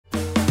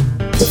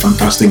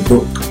fantastic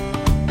book.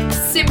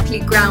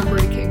 Simply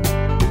groundbreaking.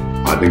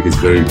 I think it's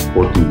very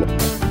important.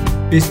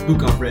 Best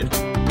book I've read.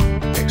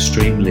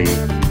 Extremely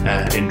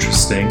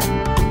interesting.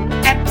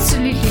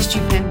 Absolutely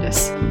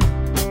stupendous.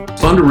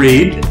 Fun to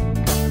read.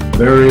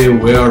 Very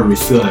well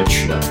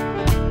researched.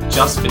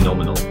 Just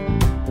phenomenal.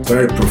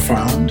 Very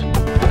profound.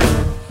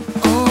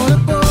 All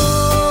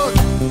aboard,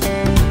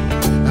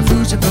 a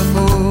Fuji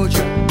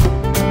Pamoja.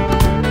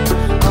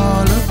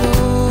 All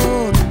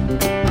aboard,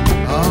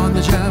 on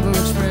the Java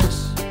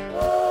Express.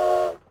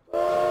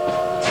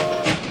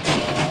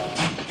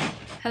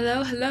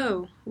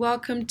 Hello.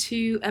 Welcome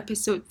to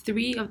episode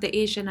 3 of the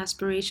Asian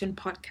Aspiration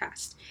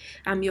podcast.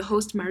 I'm your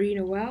host, Marie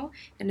Noel,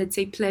 and it's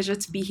a pleasure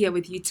to be here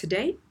with you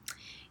today.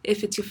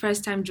 If it's your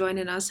first time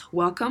joining us,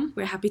 welcome.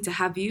 We're happy to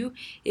have you.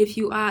 If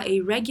you are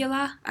a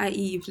regular, i.e.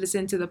 you've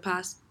listened to the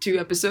past 2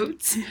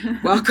 episodes,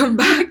 welcome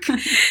back.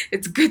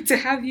 It's good to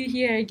have you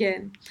here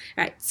again.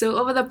 Right. So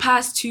over the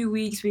past 2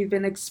 weeks, we've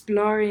been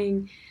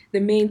exploring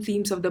the main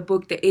themes of the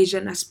book, The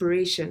Asian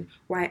Aspiration,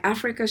 why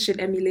Africa should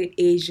emulate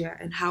Asia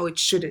and how it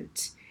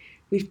shouldn't.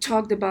 We've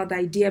talked about the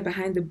idea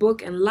behind the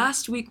book, and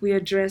last week we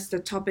addressed the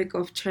topic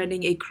of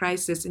turning a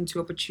crisis into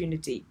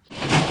opportunity.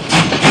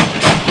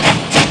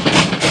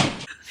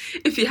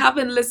 If you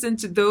haven't listened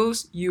to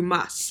those, you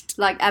must.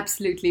 Like,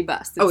 absolutely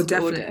must. Oh,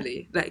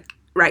 definitely. Like,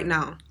 right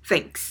now.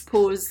 Thanks.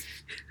 Pause.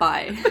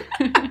 Bye.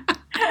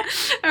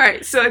 All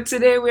right, so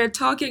today we're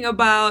talking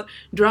about,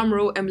 drum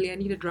roll, Emily, I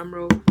need a drum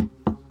roll.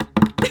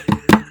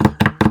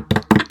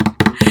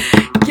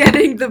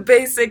 Getting the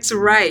basics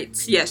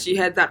right. Yes, you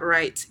heard that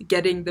right.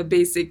 Getting the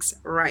basics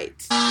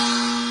right.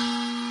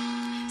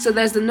 So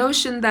there's the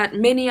notion that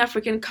many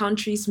African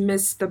countries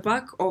miss the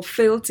buck or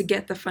fail to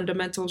get the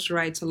fundamentals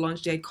right to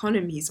launch their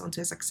economies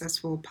onto a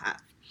successful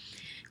path.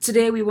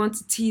 Today we want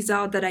to tease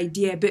out that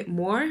idea a bit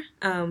more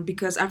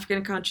because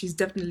African countries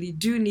definitely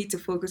do need to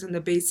focus on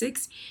the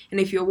basics. And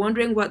if you're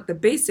wondering what the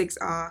basics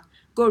are,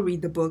 go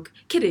read the book.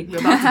 Kidding, we're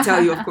about to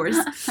tell you, of course.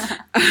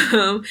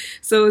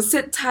 So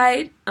sit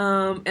tight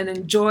and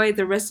enjoy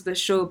the rest of the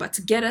show. But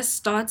to get us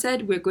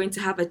started, we're going to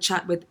have a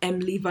chat with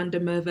Emily van der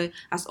Merwe,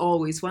 as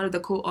always, one of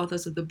the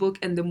co-authors of the book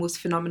and the most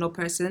phenomenal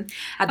person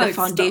at the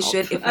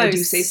foundation, if I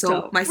do say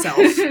so myself.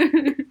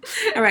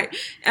 All right,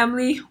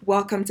 Emily,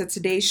 welcome to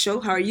today's show.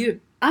 How are you?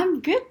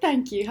 I'm good,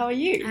 thank you. How are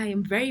you? I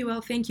am very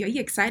well, thank you. Are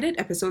you excited?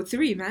 Episode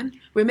 3, man.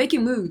 We're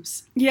making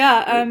moves.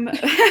 Yeah,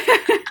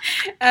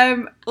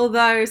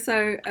 although,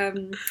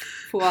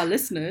 for our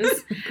listeners,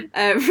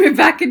 we're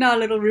back in our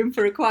little room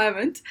for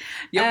requirement.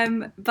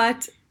 Yep.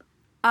 But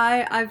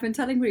I've been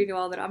telling Marie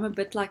Noel that I'm a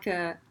bit like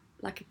a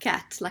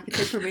cat, like a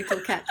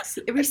temperamental cat.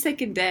 So every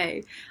second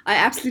day, I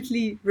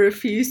absolutely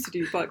refuse to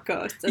do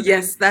podcasts.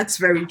 Yes, that's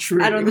very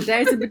true. And on the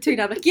days in between,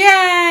 I'm like,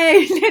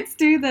 yay, let's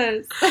do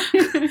this.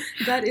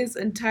 That is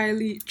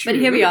entirely true. But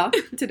here we are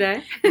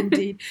today.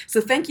 Indeed. So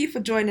thank you for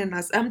joining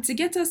us. To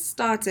get us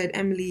started,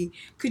 Emily,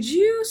 could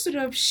you sort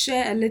of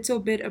share a little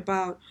bit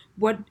about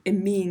what it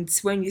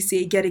means when you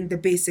say getting the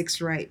basics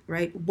right?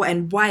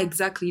 And why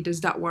exactly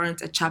does that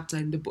warrant a chapter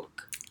in the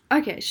book?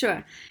 Okay,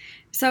 sure.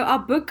 So our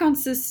book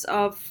consists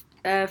of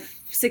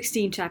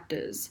 16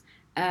 chapters.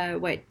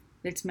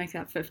 Let's make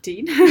that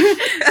 15.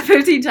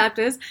 15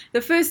 chapters.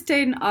 The first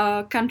 10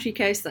 are country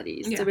case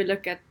studies. Yeah. So we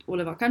look at all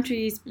of our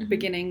countries,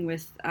 beginning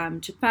with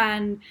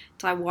Japan,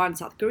 Taiwan,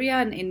 South Korea,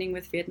 and ending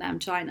with Vietnam,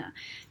 China.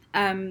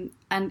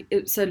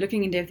 So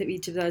looking in depth at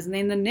each of those. And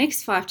then the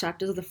next 5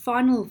 chapters, or the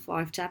final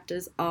 5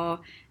 chapters, are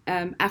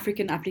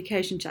African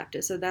application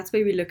chapters. So that's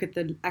where we look at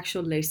the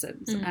actual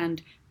lessons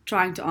and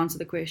trying to answer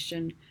the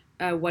question,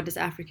 what does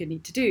Africa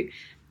need to do?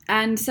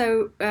 And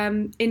so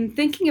in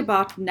thinking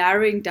about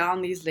narrowing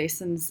down these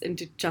lessons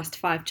into just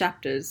 5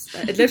 chapters,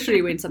 it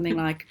literally went something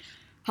like,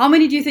 how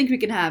many do you think we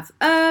can have?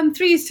 3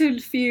 is too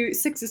few,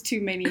 6 is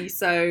too many,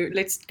 so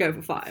let's go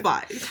for 5.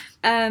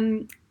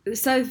 5.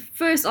 So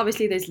first,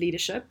 obviously, there's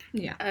leadership,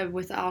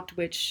 without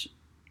which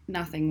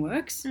nothing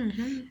works.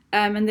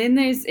 And then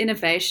there's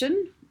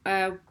innovation.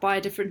 By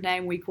a different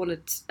name, we call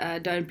it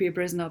don't be a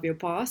prisoner of your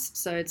past.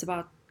 So it's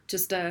about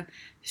just a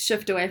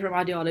shift away from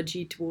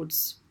ideology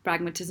towards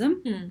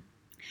pragmatism.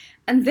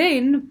 And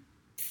then,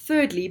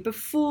 thirdly,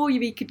 before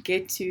we could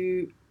get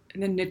to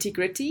the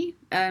nitty-gritty,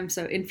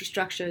 so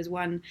infrastructure is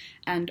one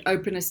and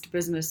openness to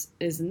business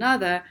is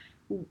another,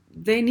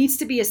 there needs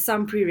to be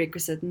some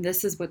prerequisite, and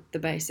this is what the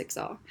basics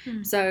are.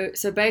 So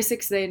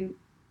basics then,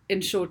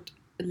 in short,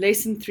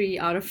 lesson 3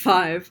 out of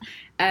 5,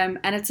 and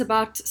it's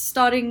about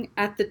starting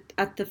at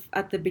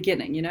the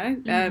beginning, you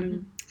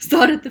know.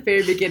 Start at the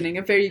very beginning,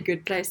 a very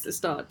good place to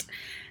start.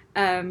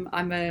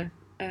 I'm a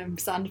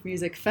Sound of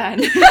Music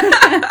fan.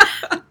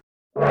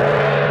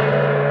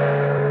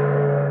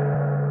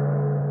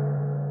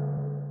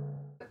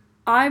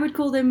 I would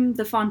call them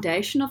the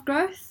foundation of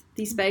growth,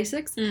 these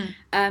basics,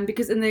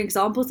 because in the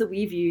examples that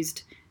we've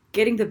used,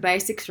 getting the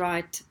basics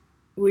right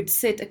would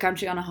set a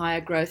country on a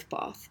higher growth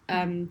path.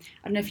 I don't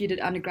know if you did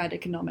undergrad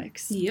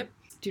economics. Yep.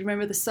 Do you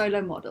remember the Solo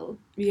model?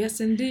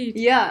 Yes, indeed.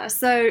 Yeah,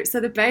 so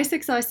the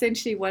basics are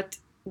essentially what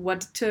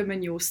what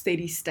determine your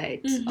steady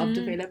state of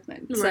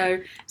development.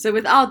 Right. So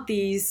without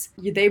these,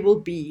 there will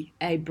be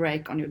a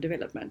break on your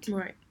development.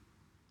 Right.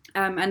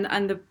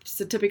 And the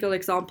typical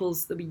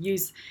examples that we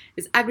use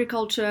is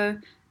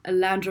agriculture,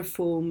 land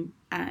reform,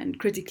 and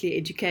critically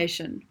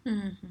education.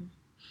 Mm-hmm.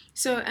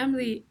 So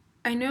Emily,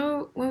 I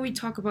know when we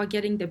talk about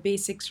getting the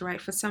basics right,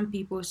 for some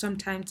people,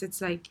 sometimes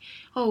it's like,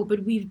 oh,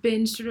 but we've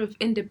been sort of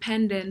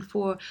independent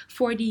for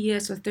 40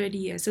 years or 30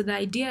 years. So the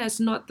idea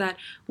is not that,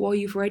 well,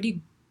 you've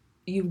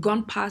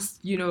gone past,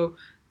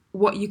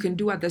 what you can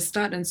do at the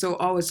start, and so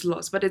all is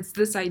lost. But it's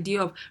this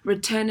idea of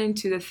returning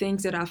to the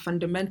things that are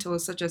fundamental,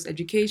 such as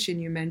education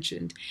you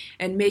mentioned,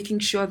 and making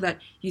sure that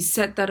you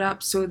set that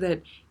up so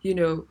that,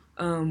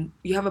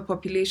 you have a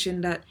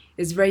population that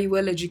is very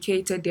well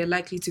educated, they're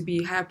likely to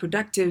be higher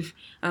productive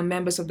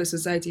members of the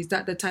society. Is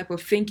that the type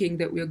of thinking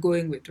that we're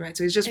going with, right?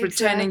 So it's just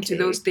returning to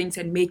those things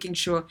and making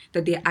sure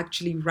that they're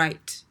actually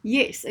right.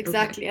 Yes,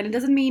 exactly. Okay. And it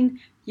doesn't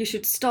mean you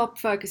should stop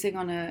focusing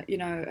on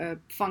a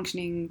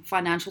functioning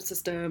financial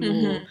system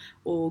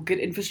or good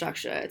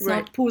infrastructure. It's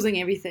not pausing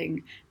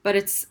everything, but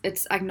it's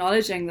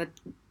acknowledging that,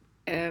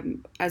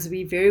 as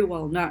we very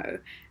well know,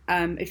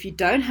 if you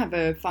don't have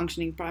a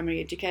functioning primary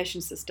education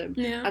system,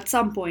 at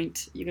some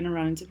point you're going to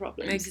run into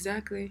problems.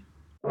 Exactly.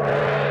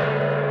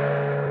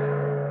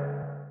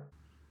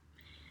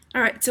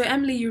 All right, so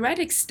Emily, you write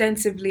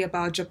extensively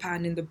about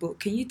Japan in the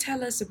book. Can you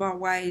tell us about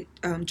why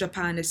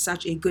Japan is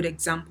such a good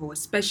example,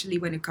 especially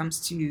when it comes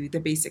to the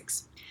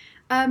basics?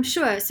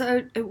 Sure.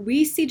 So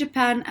we see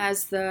Japan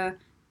as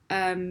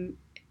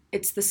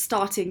it's the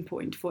starting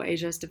point for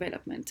Asia's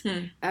development.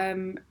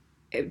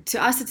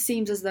 To us, it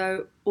seems as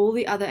though all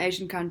the other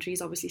Asian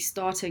countries, obviously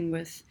starting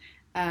with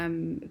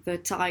the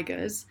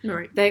tigers,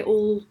 they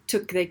all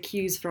took their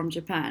cues from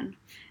Japan.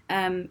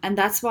 And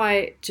that's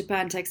why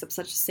Japan takes up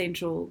such a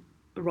central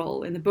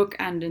role in the book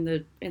and in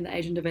the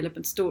Asian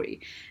development story.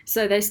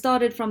 So they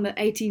started from the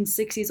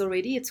 1860s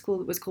already. It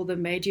was called the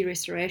Meiji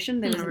Restoration.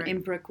 There was an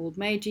emperor called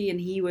Meiji, and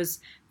he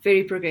was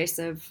very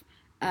progressive.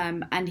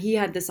 And he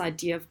had this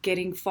idea of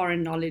getting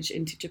foreign knowledge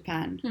into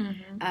Japan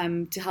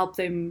to help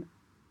them,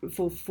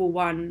 for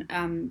one,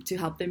 to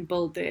help them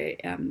build their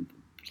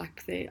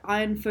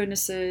iron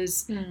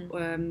furnaces,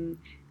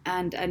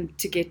 and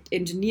to get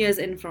engineers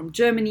in from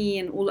Germany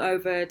and all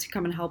over to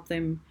come and help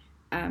them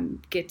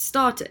get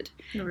started.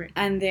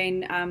 And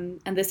then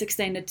and this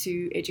extended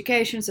to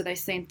education, so they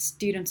sent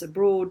students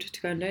abroad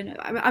to go and learn.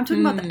 I'm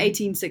talking about the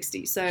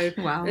 1860s, so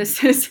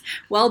this is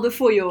well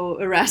before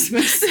your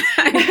Erasmus.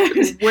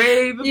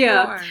 Way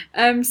before.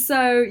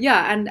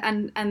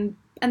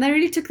 And they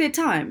really took their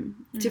time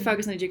to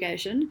focus on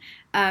education.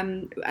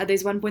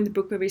 There's one point in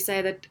the book where we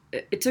say that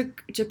it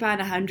took Japan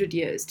 100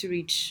 years to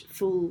reach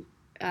full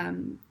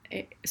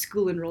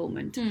school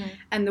enrollment,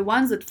 and the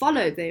ones that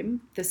followed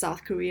them, the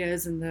South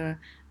Koreas and the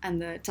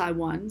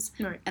Taiwans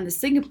and the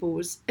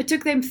Singapores, it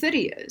took them 30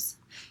 years.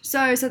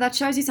 So that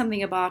shows you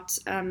something about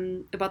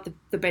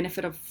the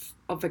benefit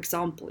of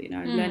example,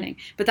 learning.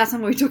 But that's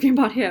not what we're talking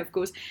about here, of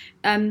course.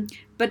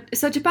 But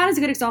so Japan is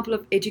a good example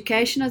of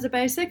education as a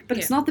basic, but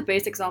it's not the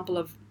best example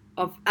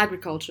of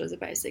agriculture as a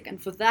basic. And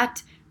for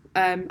that,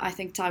 I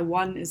think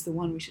Taiwan is the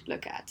one we should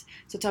look at.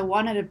 So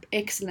Taiwan had an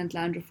excellent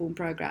land reform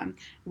program,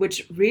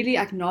 which really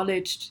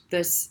acknowledged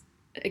this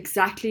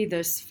fact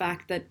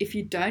that if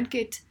you don't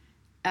get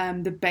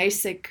the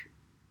basic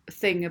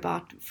thing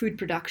about food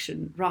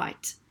production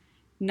right,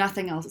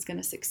 nothing else is going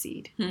to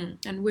succeed.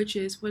 And what's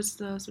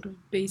the sort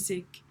of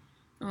basic?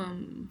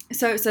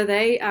 So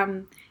they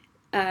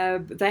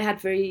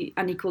had very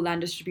unequal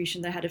land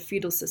distribution. They had a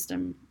feudal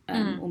system,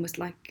 almost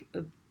like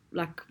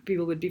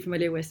people would be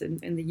familiar with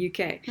in the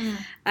UK,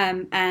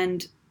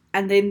 and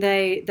then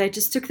they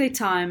just took their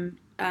time.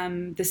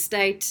 The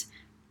state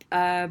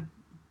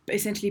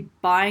essentially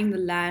buying the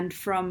land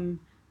from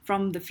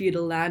the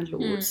feudal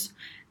landlords,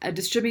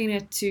 distributing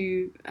it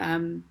to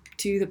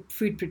the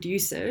food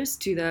producers,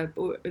 to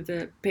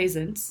the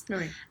peasants,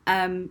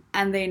 and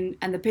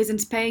the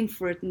peasants paying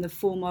for it in the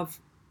form of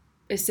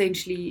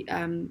essentially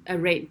a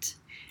rent.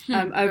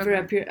 Over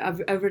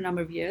a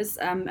number of years,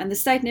 and the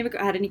state never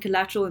had any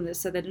collateral in this,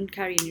 so they didn't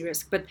carry any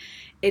risk. But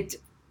it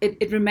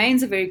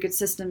remains a very good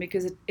system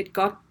because it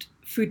got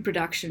food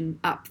production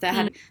up. They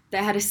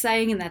had a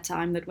saying in that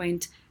time that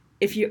went,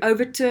 "If you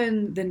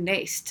overturn the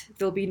nest,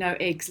 there'll be no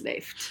eggs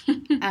left."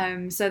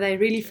 So they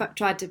really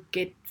tried to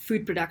get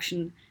food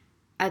production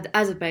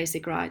as a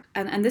basic right.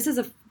 And this is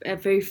a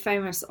very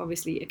famous,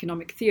 obviously,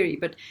 economic theory.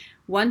 But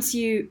once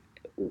you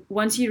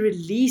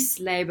release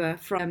labor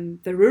from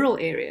the rural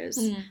areas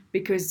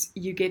because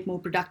you get more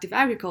productive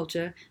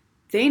agriculture,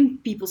 then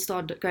people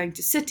start going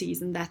to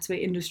cities, and that's where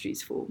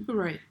industries form.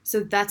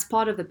 So that's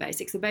part of the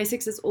basics. The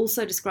basics is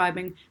also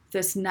describing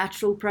this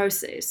natural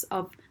process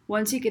of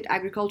once you get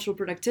agricultural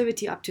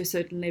productivity up to a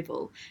certain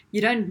level,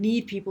 you don't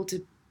need people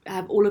to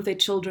have all of their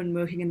children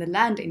working in the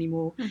land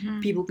anymore.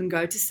 People can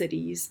go to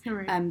cities.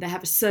 They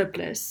have a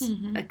surplus.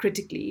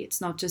 Critically,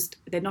 it's not just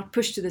they're not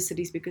pushed to the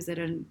cities because they're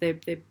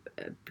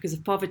because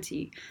of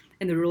poverty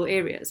in the rural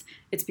areas.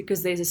 It's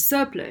because there's a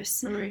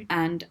surplus, right.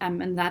 and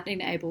that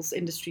enables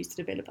industries to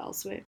develop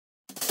elsewhere.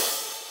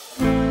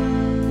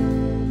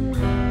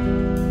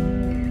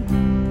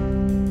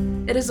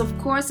 It is, of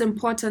course,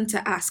 important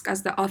to ask,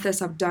 as the authors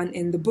have done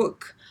in the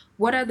book,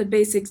 what are the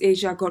basics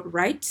Asia got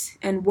right,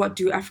 and what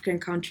do African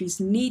countries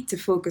need to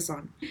focus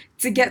on?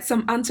 To get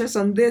some answers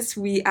on this,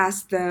 we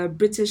asked the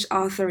British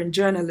author and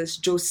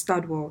journalist Joe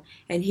Studwell,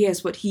 and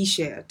here's what he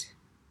shared.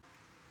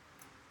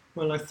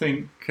 Well, I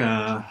think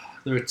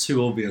there are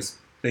two obvious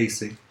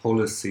basic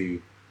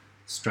policy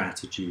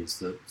strategies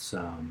that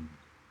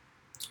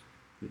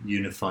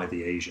unify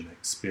the Asian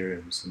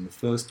experience. And the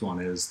first one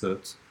is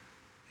that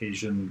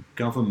Asian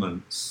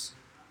governments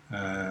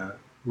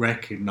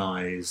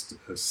recognized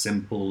a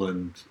simple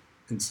and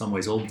in some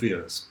ways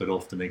obvious but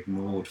often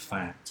ignored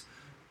fact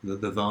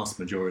that the vast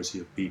majority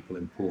of people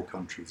in poor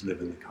countries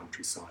live in the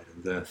countryside,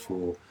 and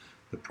therefore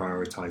the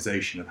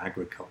prioritization of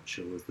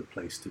agriculture was the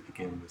place to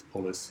begin with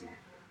policy.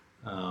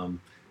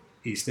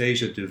 East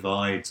Asia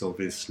divides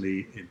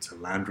obviously into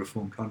land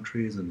reform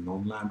countries and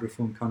non-land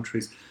reform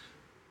countries,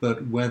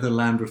 but whether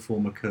land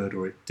reform occurred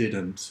or it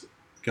didn't,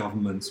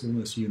 governments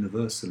almost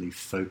universally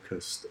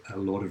focused a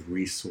lot of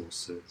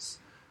resources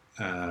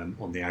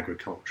on the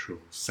agricultural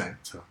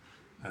sector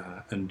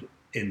and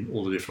in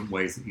all the different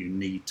ways that you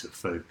need to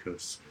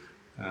focus,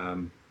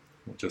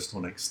 not just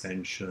on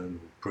extension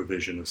or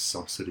provision of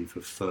subsidy for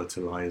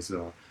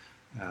fertilizer,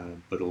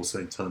 but also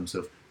in terms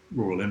of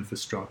rural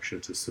infrastructure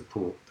to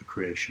support the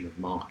creation of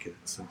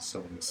markets and so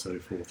on and so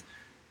forth.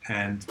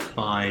 And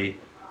by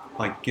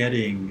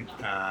getting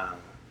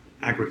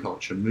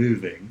agriculture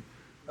moving,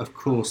 of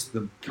course,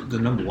 the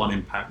number one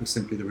impact was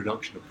simply the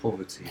reduction of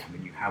poverty. I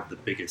mean, you have the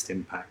biggest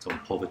impact on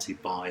poverty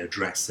by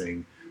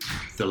addressing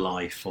the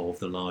life of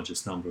the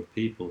largest number of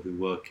people who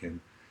work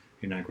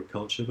in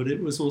agriculture. But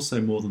it was also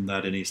more than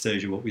that in East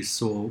Asia. What we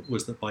saw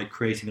was that by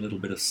creating a little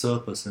bit of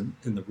surplus in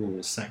the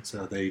rural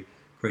sector, they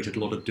created a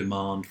lot of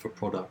demand for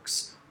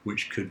products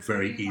which could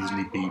very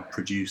easily be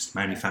produced,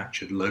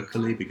 manufactured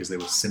locally, because they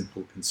were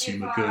simple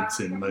consumer goods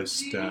in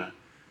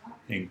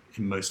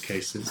most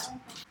cases.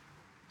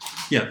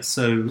 Yeah,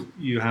 so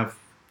you have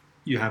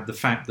the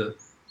fact that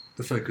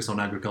the focus on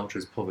agriculture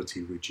is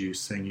poverty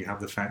reducing. You have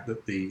the fact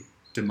that the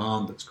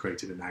demand that's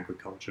created in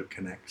agriculture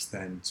connects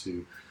then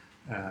to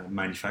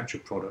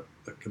manufactured product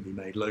that can be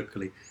made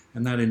locally,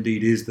 and that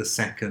indeed is the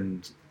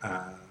second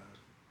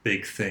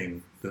big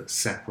thing that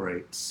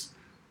separates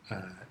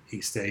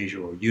East Asia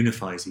or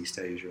unifies East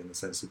Asia in the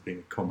sense of being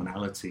a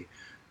commonality,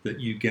 that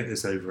you get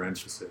this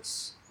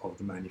overemphasis of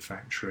the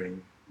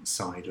manufacturing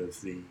side of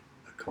the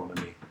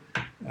economy.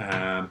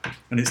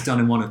 And it's done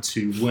in one of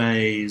two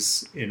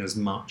ways, in as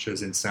much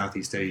as in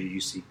Southeast Asia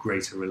you see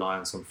greater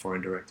reliance on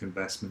foreign direct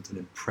investment and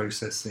in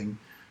processing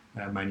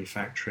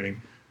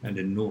manufacturing, and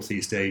in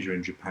Northeast Asia,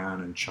 in Japan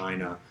and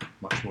China,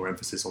 much more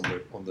emphasis on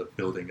the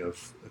building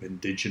of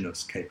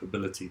indigenous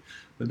capability.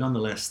 But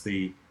nonetheless,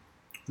 the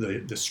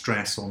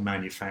stress on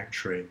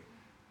manufacturing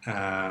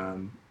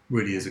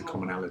really is a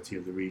commonality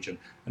of the region,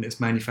 and it's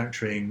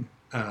manufacturing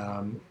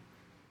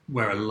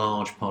where a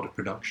large part of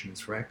production is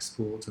for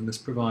export, and this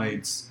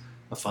provides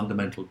a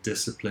fundamental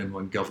discipline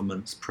when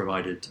governments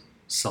provided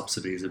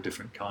subsidies of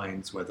different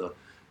kinds, whether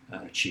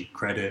cheap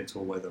credit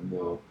or whether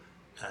more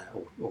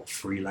or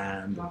free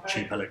land or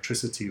cheap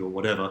electricity or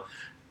whatever.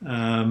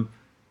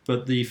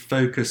 But the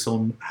focus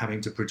on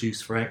having to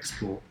produce for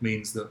export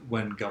means that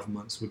when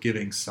governments were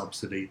giving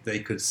subsidy, they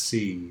could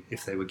see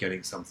if they were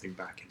getting something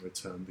back in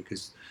return,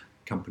 because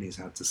companies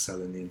had to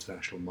sell in the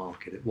international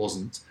market. It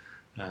wasn't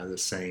the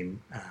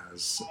same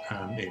as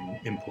in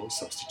import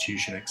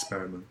substitution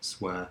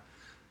experiments, where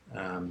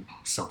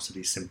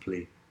subsidy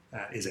simply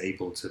is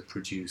able to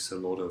produce a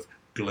lot of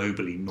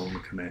globally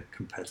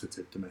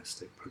non-competitive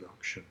domestic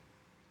production.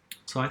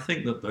 So I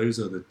think that those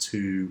are the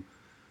two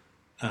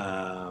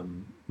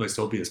most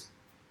obvious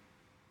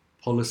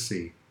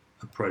policy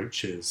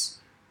approaches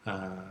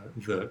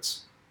that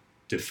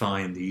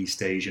define the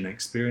East Asian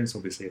experience,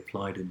 obviously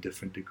applied in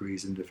different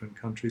degrees in different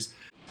countries.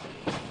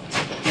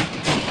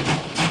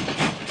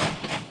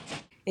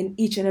 In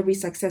each and every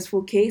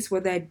successful case,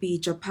 whether it be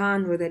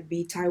Japan, whether it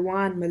be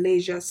Taiwan,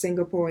 Malaysia,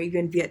 Singapore, or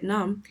even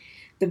Vietnam,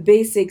 the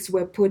basics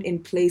were put in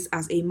place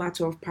as a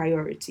matter of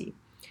priority.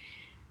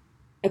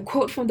 A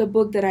quote from the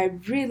book that I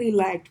really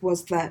liked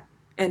was that,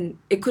 and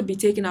it could be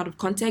taken out of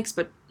context,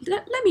 but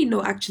let me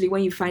know actually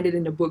when you find it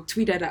in the book,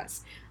 tweet at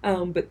us.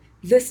 But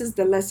this is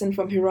the lesson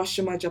from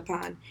Hiroshima,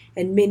 Japan,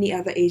 and many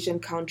other Asian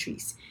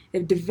countries.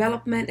 If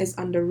development is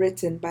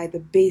underwritten by the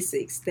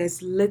basics,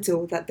 there's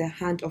little that the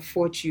hand of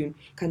fortune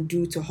can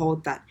do to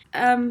halt that.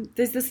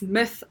 There's this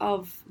myth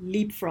of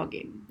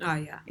leapfrogging. Oh,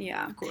 yeah.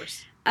 Yeah. Of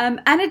course.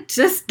 And it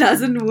just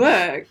doesn't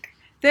work.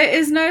 There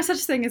is no such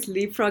thing as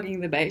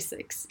leapfrogging the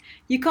basics.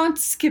 You can't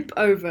skip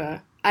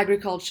over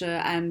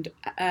agriculture and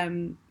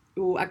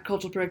or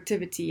agricultural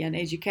productivity and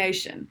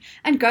education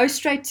and go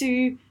straight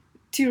to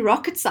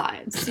rocket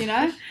science, you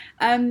know?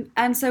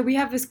 And so we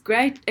have this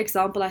great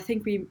example, I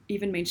think we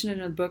even mentioned it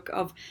in the book,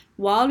 of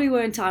while we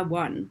were in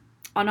Taiwan,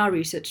 on our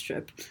research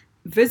trip,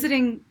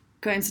 visiting,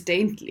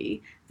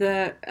 coincidentally,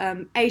 the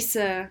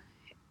Acer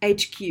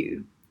HQ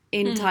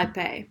in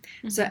Taipei.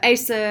 So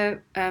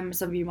Acer,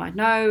 some of you might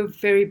know,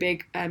 very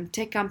big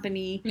tech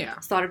company.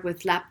 Started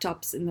with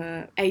laptops in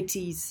the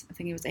 80s, I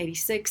think it was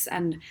 86,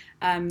 and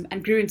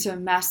grew into a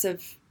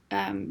massive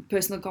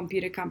personal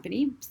computer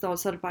company,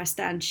 started by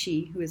Stan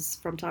Shi, who is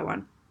from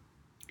Taiwan.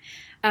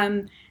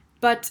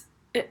 But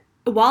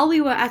while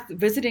we were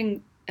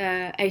visiting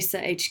Acer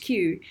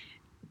HQ,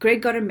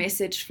 Greg got a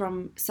message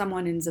from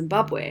someone in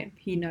Zimbabwe.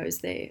 He knows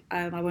there.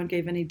 I won't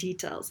give any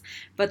details.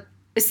 But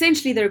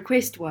essentially the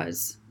request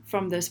was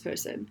from this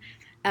person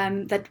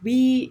that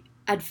we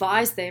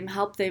advise them,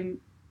 help them,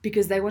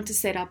 because they want to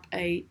set up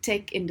a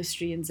tech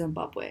industry in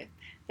Zimbabwe.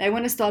 They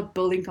want to start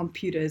building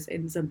computers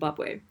in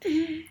Zimbabwe.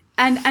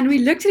 And we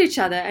looked at each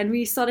other and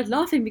we started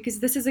laughing, because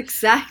this is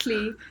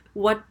exactly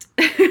what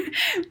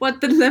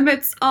what the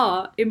limits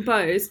are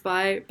imposed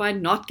by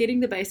not getting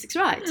the basics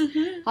right.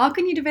 How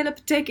can you develop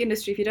a tech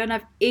industry if you don't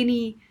have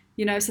any,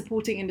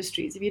 supporting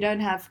industries? If you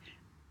don't have,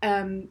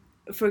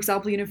 for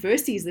example,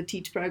 universities that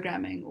teach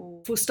programming, or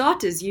for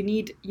starters, you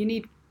need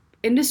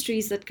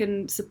industries that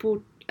can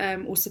support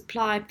or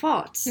supply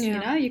parts.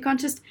 You can't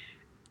just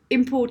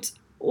import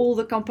all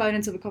the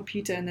components of a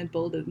computer and then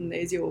build it and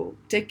there's your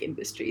tech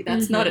industry.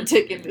 That's not a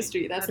tech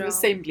industry. That's an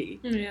assembly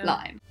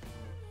line.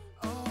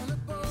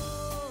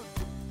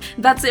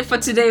 That's it for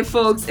today,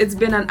 folks. It's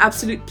been an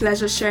absolute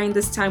pleasure sharing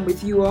this time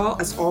with you all,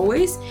 as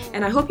always,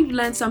 and I hope you've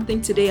learned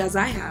something today as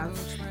I have.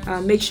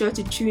 Make sure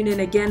to tune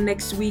in again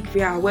next week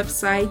via our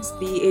website,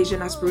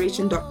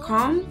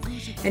 theasianaspiration.com,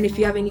 and if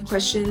you have any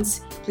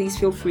questions, please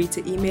feel free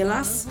to email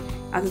us.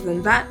 Other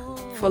than that,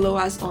 follow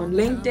us on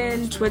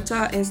LinkedIn,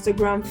 Twitter,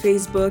 Instagram,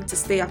 Facebook to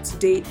stay up to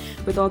date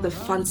with all the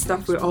fun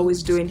stuff we're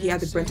always doing here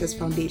at the Brenthurst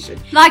Foundation.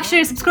 Like,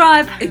 share,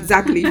 subscribe.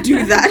 Exactly,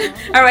 do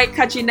that. All right,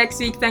 catch you next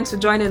week. Thanks for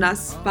joining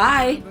us.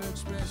 Bye.